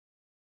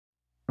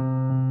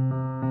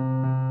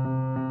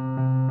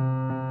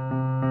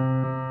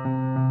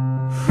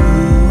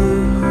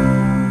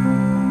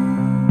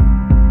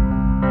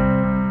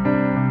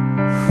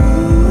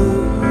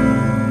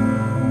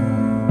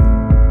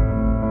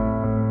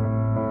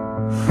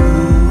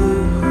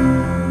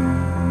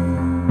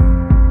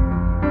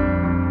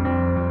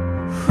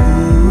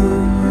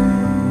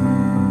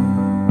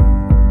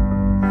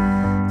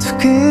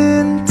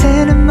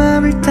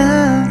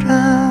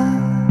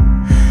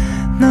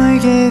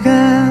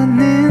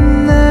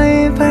스쳐가는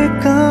나의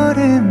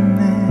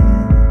발걸음은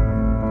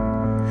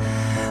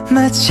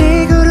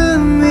마치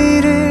구름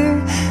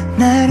위를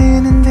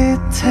나르는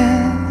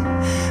듯해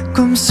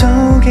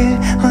꿈속에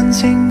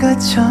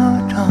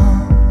언젠가처럼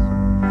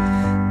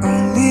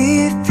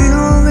Only if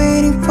you're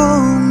waiting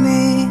for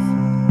me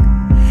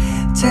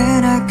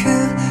then I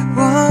could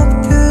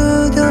walk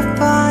through the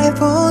fire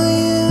for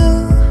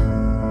you.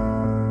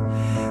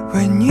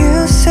 When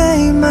you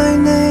say my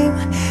name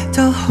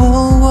the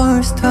whole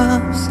world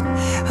stops.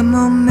 I'm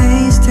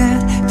amazed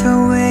at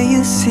the way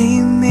you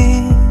see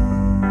me.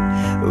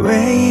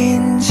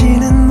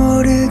 왜인지는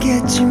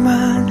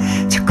모르겠지만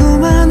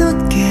자꾸만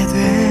웃게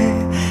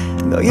돼.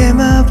 너의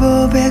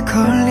마법에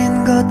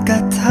걸린 것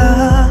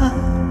같아.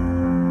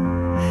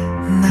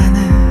 나는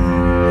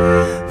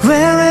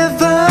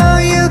Wherever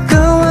you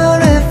go,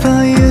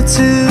 whatever you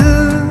do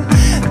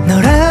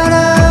널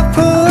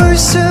알아볼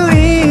수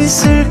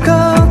있을 것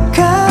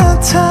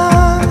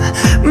같아.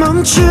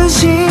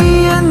 멈추지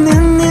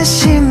않는 내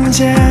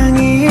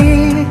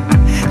심장이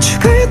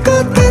죽을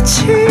것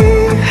같이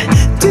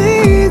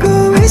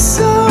뛰고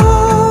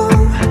있어.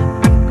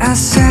 I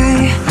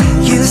say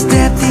you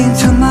stepped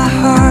into my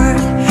heart,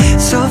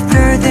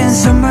 softer than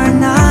summer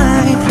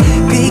night,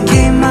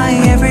 became my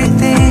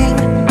everything.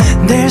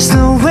 There's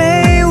no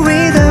way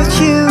without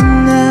you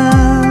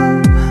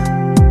now.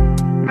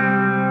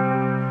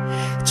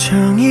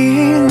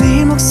 종일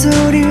네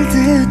목소리를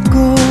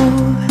듣고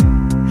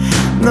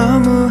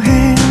너무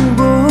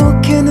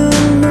행복해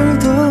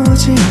눈물도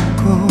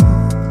짓고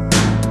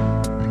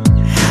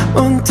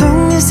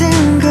온통 네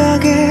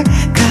생각에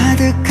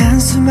가득한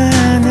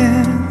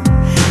수많은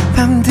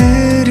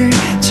밤들을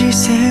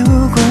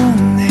지새우고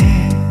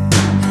네.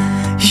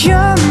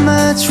 You're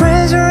my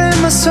treasure and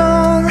my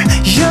soul.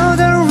 You're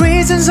the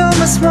reasons of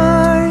my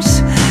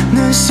smiles.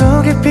 눈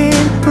속에 핀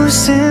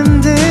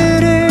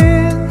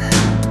웃음들은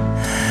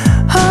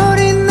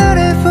어린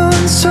날에 본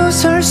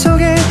소설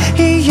속의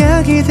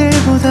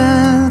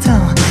이야기들보다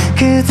더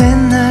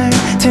그댄